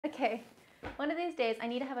Okay, one of these days I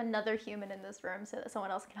need to have another human in this room so that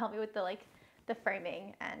someone else can help me with the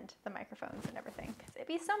framing and the microphones and everything, because it'd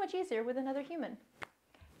be so much easier with another human.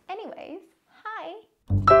 Anyways, hi!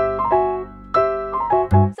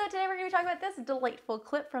 So today we're going to be talking about this delightful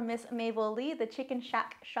clip from Miss Mabel Lee, the Chicken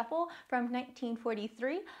Shack Shuffle from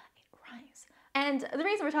 1943. It rhymes. And the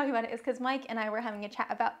reason we're talking about it is because Mike and I were having a chat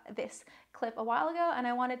about this clip a while ago, and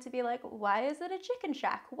I wanted to be like, why is it a chicken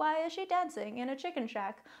shack? Why is she dancing in a chicken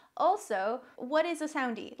shack? Also, what is a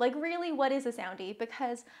soundie? Like, really, what is a soundie?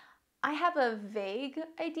 Because I have a vague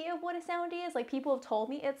idea of what a soundie is. Like, people have told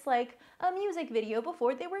me it's like a music video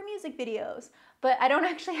before they were music videos. But I don't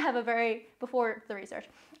actually have a very, before the research,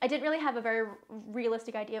 I didn't really have a very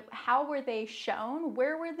realistic idea of how were they shown,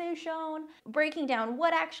 where were they shown, breaking down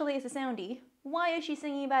what actually is a soundie, why is she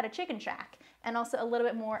singing about a chicken shack, and also a little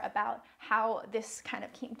bit more about how this kind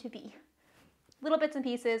of came to be. Little bits and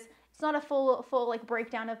pieces. It's not a full like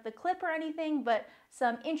breakdown of the clip or anything, but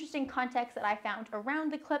some interesting context that I found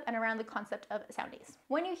around the clip and around the concept of soundies.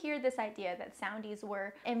 When you hear this idea that soundies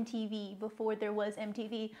were MTV before there was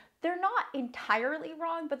MTV, they're not entirely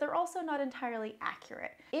wrong, but they're also not entirely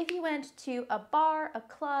accurate. If you went to a bar, a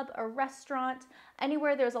club, a restaurant,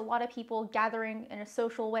 anywhere there's a lot of people gathering in a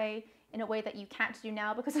social way, in a way that you can't do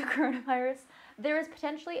now because of coronavirus, there is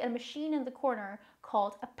potentially a machine in the corner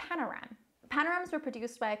called a panoram. Panorams were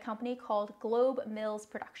produced by a company called Globe Mills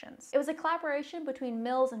Productions. It was a collaboration between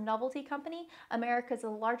Mills and Novelty Company, America's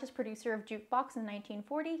largest producer of jukebox in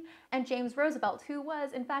 1940, and James Roosevelt, who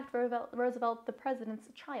was, in fact, Roosevelt the president's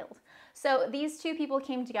child. So these two people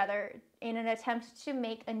came together in an attempt to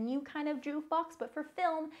make a new kind of jukebox, but for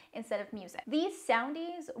film instead of music. These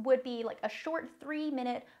soundies would be like a short 3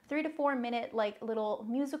 to 4 minute like little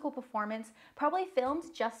musical performance, probably filmed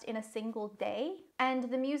just in a single day.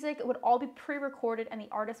 And the music would all be pre-recorded and the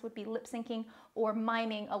artist would be lip syncing or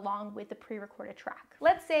miming along with the pre-recorded track.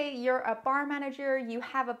 Let's say you're a bar manager, you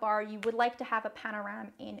have a bar, you would like to have a panoram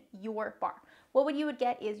in your bar. What you would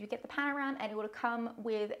get is you get the panoram and it would come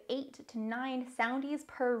with 8 to 9 soundies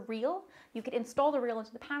per reel. You could install the reel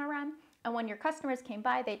into the panoram, and when your customers came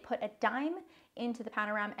by, they'd put a dime into the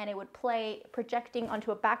panoram and it would play, projecting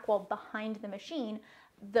onto a back wall behind the machine,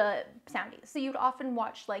 the soundies. So you'd often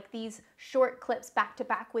watch like these short clips back to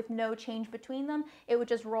back with no change between them. It would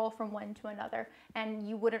just roll from one to another and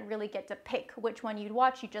you wouldn't really get to pick which one you'd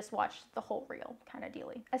watch. You just watch the whole reel kind of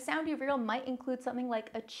dealy. A soundie reel might include something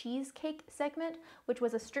like a cheesecake segment, which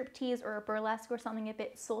was a striptease or a burlesque or something a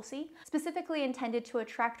bit saucy, specifically intended to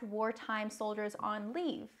attract wartime soldiers on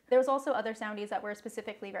leave. There was also other soundies that were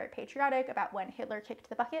specifically very patriotic, about when Hitler kicked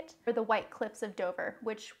the bucket, or the White Cliffs of Dover,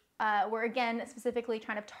 which were again specifically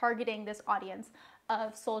kind of targeting this audience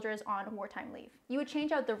of soldiers on wartime leave. You would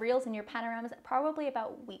change out the reels in your panoramas probably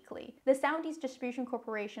about weekly. The Soundies Distribution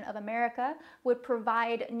Corporation of America would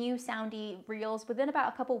provide new soundie reels within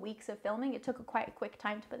about a couple weeks of filming. It took a quite quick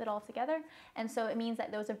time to put it all together, and so it means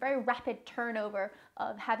that there was a very rapid turnover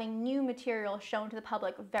of having new material shown to the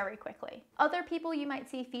public very quickly. Other people you might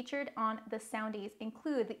see featured on the soundies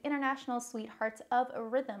include the international sweethearts of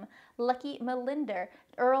rhythm, Lucky Melinder,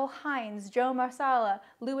 Earl Hines, Joe Marsala,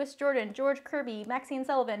 Louis Jordan, George Kirby, Maxine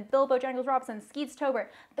Sullivan, Bill Bojangles Robson, Skeets Tober.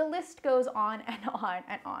 The list goes on and on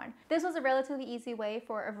and on. This was a relatively easy way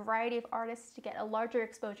for a variety of artists to get a larger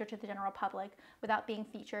exposure to the general public without being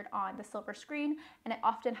featured on the silver screen, and it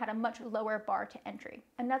often had a much lower bar to entry.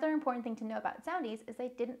 Another important thing to know about soundies is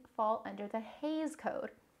they didn't fall under the Hays Code.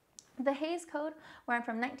 The Hays Code ran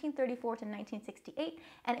from 1934 to 1968,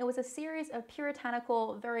 and it was a series of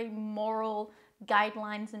puritanical, very moral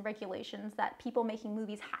guidelines and regulations that people making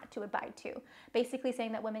movies had to abide to. Basically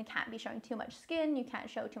saying that women can't be showing too much skin, you can't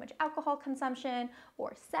show too much alcohol consumption,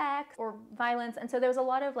 or sex, or violence, and so there was a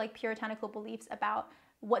lot of like puritanical beliefs about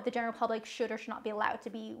what the general public should or should not be allowed to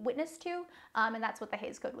be witness to, and that's what the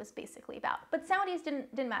Hays Code was basically about. But soundies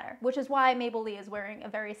didn't matter, which is why Mabel Lee is wearing a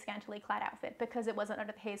very scantily clad outfit, because it wasn't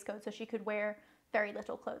under the Hays Code, so she could wear very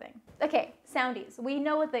little clothing. Okay, soundies, we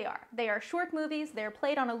know what they are. They are short movies, they're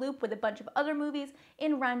played on a loop with a bunch of other movies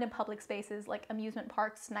in random public spaces like amusement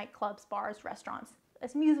parks, nightclubs, bars, restaurants.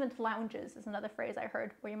 Amusement lounges is another phrase I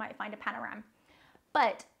heard where you might find a panoram.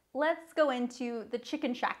 But let's go into the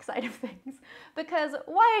chicken shack side of things, because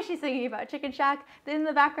why is she singing about chicken shack? In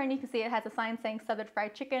the background you can see it has a sign saying Southern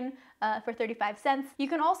Fried Chicken for 35 cents. You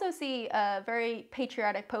can also see a very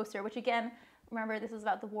patriotic poster, which again, remember this is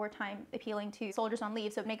about the wartime appealing to soldiers on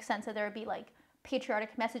leave, so it makes sense that there would be like patriotic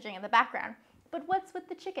messaging in the background. But what's with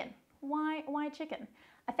the chicken? Why chicken?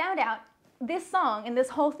 I found out this song and this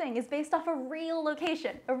whole thing is based off a real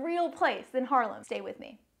location, a real place in Harlem. Stay with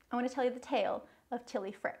me. I want to tell you the tale of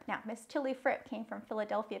Tilly Fripp. Now, Miss Tilly Fripp came from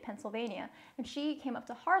Philadelphia, Pennsylvania, and she came up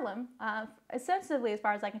to Harlem, ostensibly, as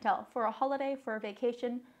far as I can tell, for a holiday, for a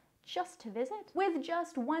vacation, just to visit, with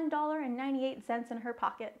just $1.98 in her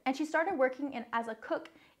pocket. And she started working as a cook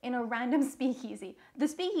in a random speakeasy. The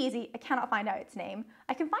speakeasy, I cannot find out its name.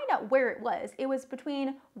 I can find out where it was. It was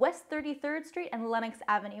between West 33rd Street and Lenox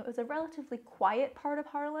Avenue. It was a relatively quiet part of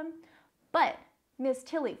Harlem, but Miss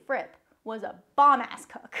Tilly Fripp was a bomb-ass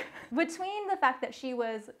cook. Between the fact that she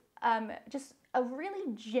was just a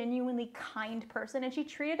really genuinely kind person, and she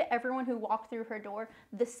treated everyone who walked through her door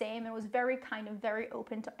the same and was very kind and very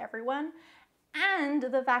open to everyone, and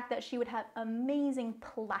the fact that she would have amazing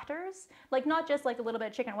platters, like not just like a little bit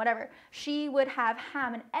of chicken or whatever. She would have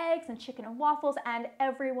ham and eggs and chicken and waffles, and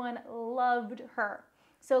everyone loved her.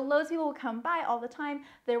 So loads of people would come by all the time.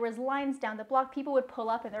 There was lines down the block. People would pull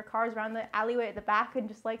up in their cars around the alleyway at the back and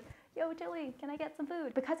just like, yo, Tilly, can I get some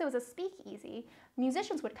food? Because it was a speakeasy,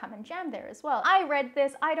 musicians would come and jam there as well. I read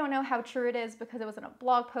this. I don't know how true it is because it was in a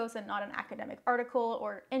blog post and not an academic article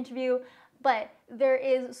or interview, but there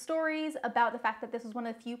is stories about the fact that this was one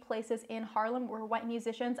of the few places in Harlem where white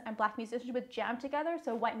musicians and black musicians would jam together,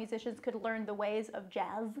 so white musicians could learn the ways of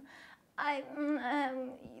jazz.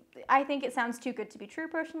 I think it sounds too good to be true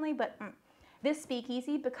personally, but this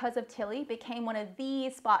speakeasy, because of Tilly, became one of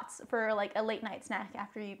the spots for like a late night snack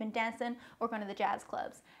after you've been dancing or going to the jazz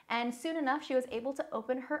clubs. And soon enough, she was able to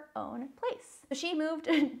open her own place. So she moved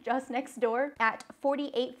just next door at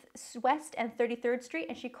 48th West and 33rd Street,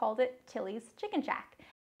 and she called it Tilly's Chicken Shack.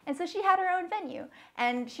 And so she had her own venue,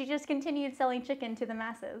 and she just continued selling chicken to the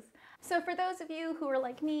masses. So for those of you who are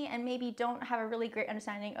like me and maybe don't have a really great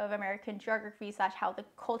understanding of American geography / how the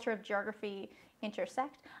culture of geography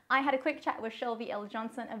intersect, I had a quick chat with Shelby L.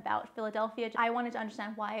 Johnson about Philadelphia. I wanted to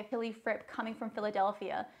understand why Tilly Fripp coming from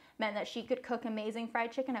Philadelphia meant that she could cook amazing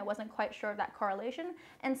fried chicken. I wasn't quite sure of that correlation.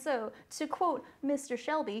 And so, to quote Mr.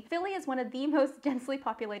 Shelby, Philly is one of the most densely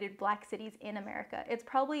populated black cities in America. It's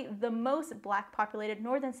probably the most black populated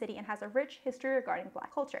northern city and has a rich history regarding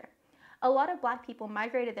black culture. A lot of black people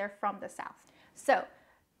migrated there from the South. So,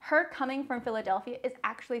 her coming from Philadelphia is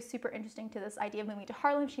actually super interesting to this idea of moving to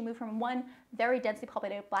Harlem. She moved from one very densely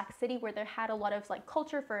populated black city where there had a lot of like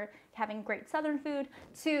culture for having great Southern food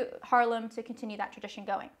to Harlem to continue that tradition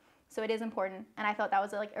going. So it is important, and I thought that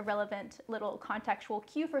was like a relevant little contextual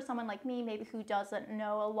cue for someone like me, maybe who doesn't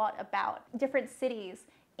know a lot about different cities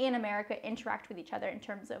in America interact with each other in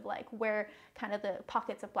terms of like where kind of the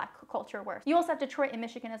pockets of black culture were. You also have Detroit in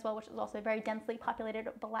Michigan as well, which is also a very densely populated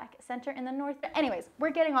black center in the north. Anyways, we're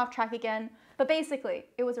getting off track again, but basically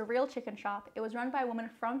it was a real chicken shop. It was run by a woman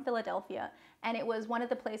from Philadelphia, and it was one of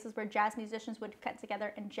the places where jazz musicians would get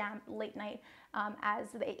together and jam late night as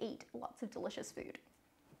they ate lots of delicious food.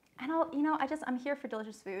 And I'm here for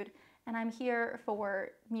delicious food, and I'm here for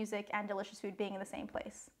music and delicious food being in the same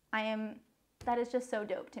place. That is just so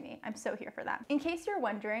dope to me. I'm so here for that. In case you're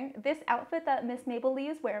wondering, this outfit that Miss Mabel Lee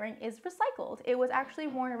is wearing is recycled. It was actually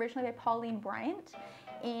worn originally by Pauline Bryant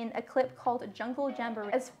in a clip called Jungle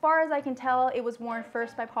Jamboree. As far as I can tell, it was worn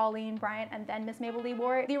first by Pauline Bryant and then Miss Mabel Lee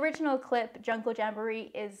wore it. The original clip, Jungle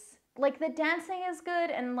Jamboree, is like the dancing is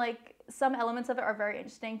good and like some elements of it are very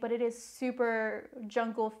interesting, but it is super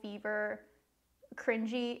jungle fever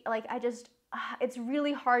cringy. Like it's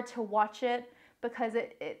really hard to watch it because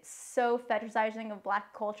it's so fetishizing of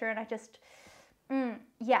black culture, and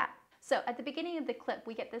yeah. So at the beginning of the clip,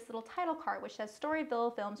 we get this little title card which says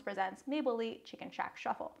Storyville Films presents Mabel Lee Chicken Shack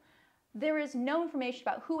Shuffle. There is no information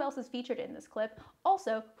about who else is featured in this clip,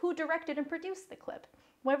 also who directed and produced the clip.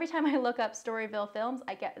 Well, every time I look up Storyville Films,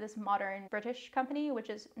 I get this modern British company, which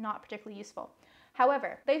is not particularly useful.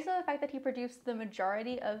 However, based on the fact that he produced the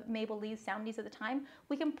majority of Mabel Lee's Soundies at the time,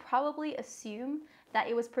 we can probably assume that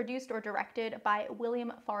it was produced or directed by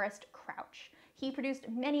William Forrest Crouch. He produced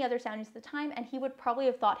many other Soundies at the time, and he would probably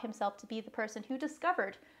have thought himself to be the person who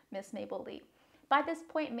discovered Miss Mabel Lee. By this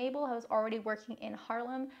point, Mabel was already working in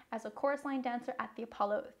Harlem as a chorus line dancer at the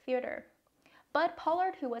Apollo Theater. Bud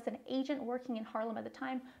Pollard, who was an agent working in Harlem at the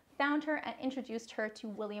time, found her and introduced her to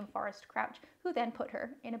William Forrest Crouch, who then put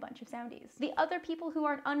her in a bunch of Soundies. The other people who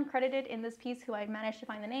aren't uncredited in this piece, who I managed to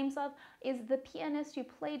find the names of, is the pianist who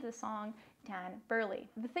played the song, Dan Burley.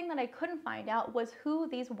 The thing that I couldn't find out was who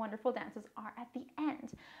these wonderful dancers are at the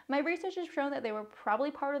end. My research has shown that they were probably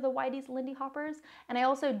part of the Whitey's Lindy Hoppers, and I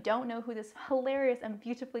also don't know who this hilarious and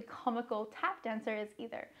beautifully comical tap dancer is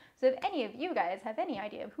either. So if any of you guys have any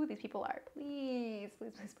idea of who these people are, please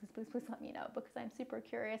let me know, because I'm super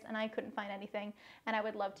curious and I couldn't find anything, and I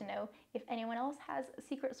would love to know if anyone else has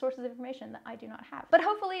secret sources of information that I do not have. But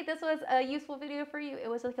hopefully this was a useful video for you. It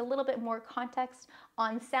was like a little bit more context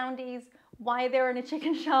on Soundies, why they're in a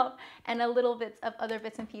chicken shop, and a little bits of other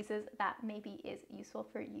bits and pieces that maybe is useful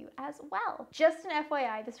for you as well. Just an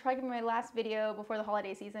FYI, this is probably my last video before the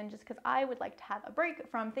holiday season, just because I would like to have a break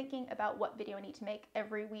from thinking about what video I need to make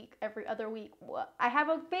every week, every other week.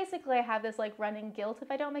 Basically I have this like running guilt if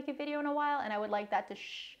I don't make a video in a while, and I would like that to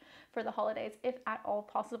for the holidays, if at all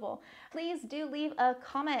possible. Please do leave a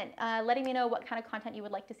comment letting me know what kind of content you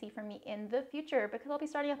would like to see from me in the future, because I'll be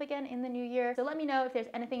starting up again in the new year. So let me know if there's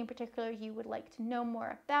anything in particular you would like to know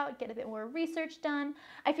more about, get a bit more research done.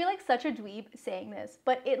 I feel like such a dweeb saying this,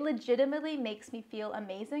 but it legitimately makes me feel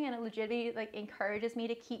amazing, and it legitimately like encourages me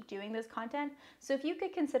to keep doing this content. So if you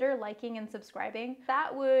could consider liking and subscribing,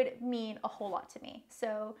 that would mean a whole lot to me.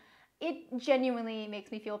 So it genuinely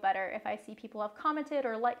makes me feel better if I see people have commented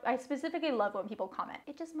or like. I specifically love when people comment.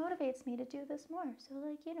 It just motivates me to do this more. So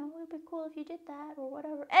like, you know, it would be cool if you did that or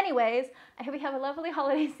whatever. Anyways, I hope you have a lovely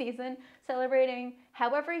holiday season, celebrating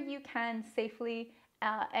however you can safely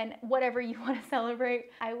and whatever you want to celebrate.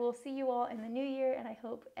 I will see you all in the new year, and I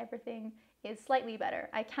hope everything is slightly better.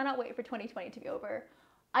 I cannot wait for 2020 to be over.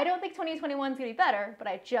 I don't think 2021 is going to be better, but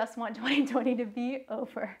I just want 2020 to be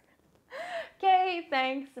over. Okay,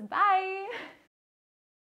 thanks, bye!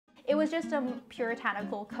 It was just a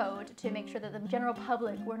puritanical code to make sure that the general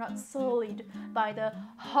public were not sullied by the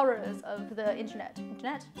horrors of the internet,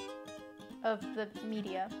 of the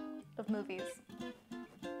media, of movies.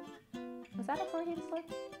 Was that a Freudian slip?